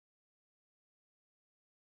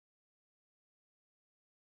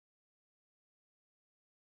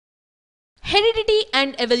Heredity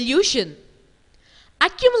and Evolution.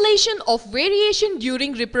 Accumulation of variation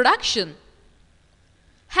during reproduction.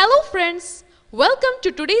 Hello friends, welcome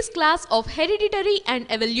to today's class of Hereditary and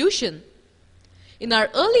Evolution. In our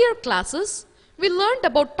earlier classes, we learned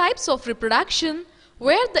about types of reproduction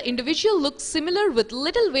where the individual looks similar with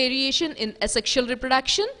little variation in asexual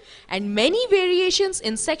reproduction and many variations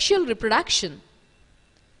in sexual reproduction.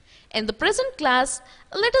 In the present class,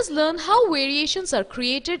 let us learn how variations are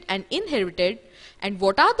created and inherited and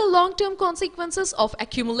what are the long-term consequences of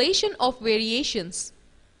accumulation of variations.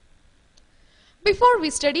 Before we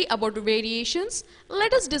study about variations,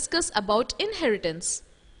 let us discuss about inheritance.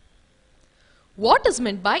 What is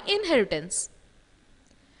meant by inheritance?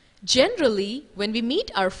 Generally, when we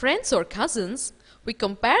meet our friends or cousins, we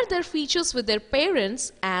compare their features with their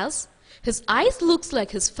parents as his eyes looks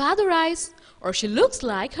like his father's eyes or she looks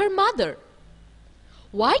like her mother.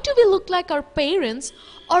 Why do we look like our parents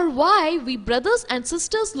or why we brothers and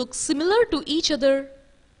sisters look similar to each other?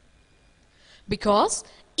 Because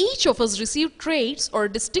each of us receive traits or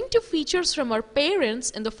distinctive features from our parents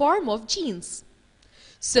in the form of genes.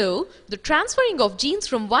 So, the transferring of genes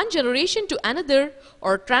from one generation to another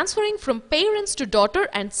or transferring from parents to daughter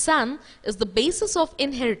and son is the basis of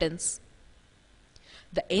inheritance.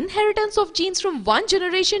 The inheritance of genes from one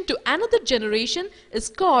generation to another generation is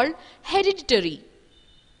called hereditary.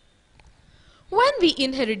 When we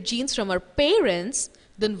inherit genes from our parents,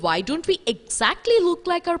 then why don't we exactly look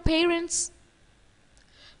like our parents?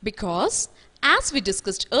 Because, as we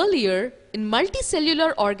discussed earlier, in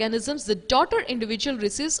multicellular organisms, the daughter individual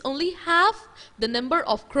receives only half the number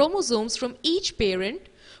of chromosomes from each parent,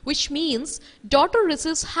 which means daughter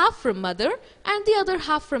receives half from mother and the other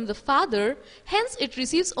half from the father, hence it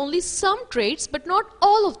receives only some traits but not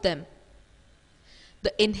all of them.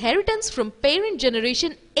 The inheritance from parent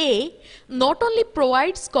generation A not only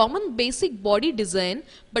provides common basic body design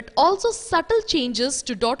but also subtle changes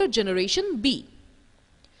to daughter generation B.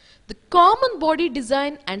 The common body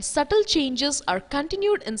design and subtle changes are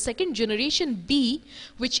continued in second generation B,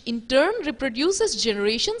 which in turn reproduces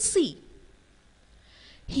generation C.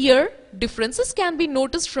 Here, differences can be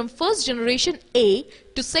noticed from first generation A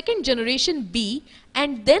to second generation B,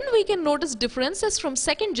 and then we can notice differences from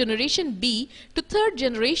second generation B to third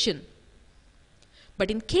generation. But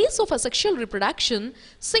in case of asexual reproduction,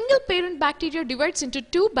 single parent bacteria divides into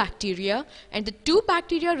two bacteria and the two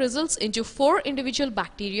bacteria results into four individual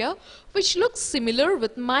bacteria which look similar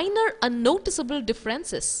with minor unnoticeable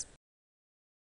differences.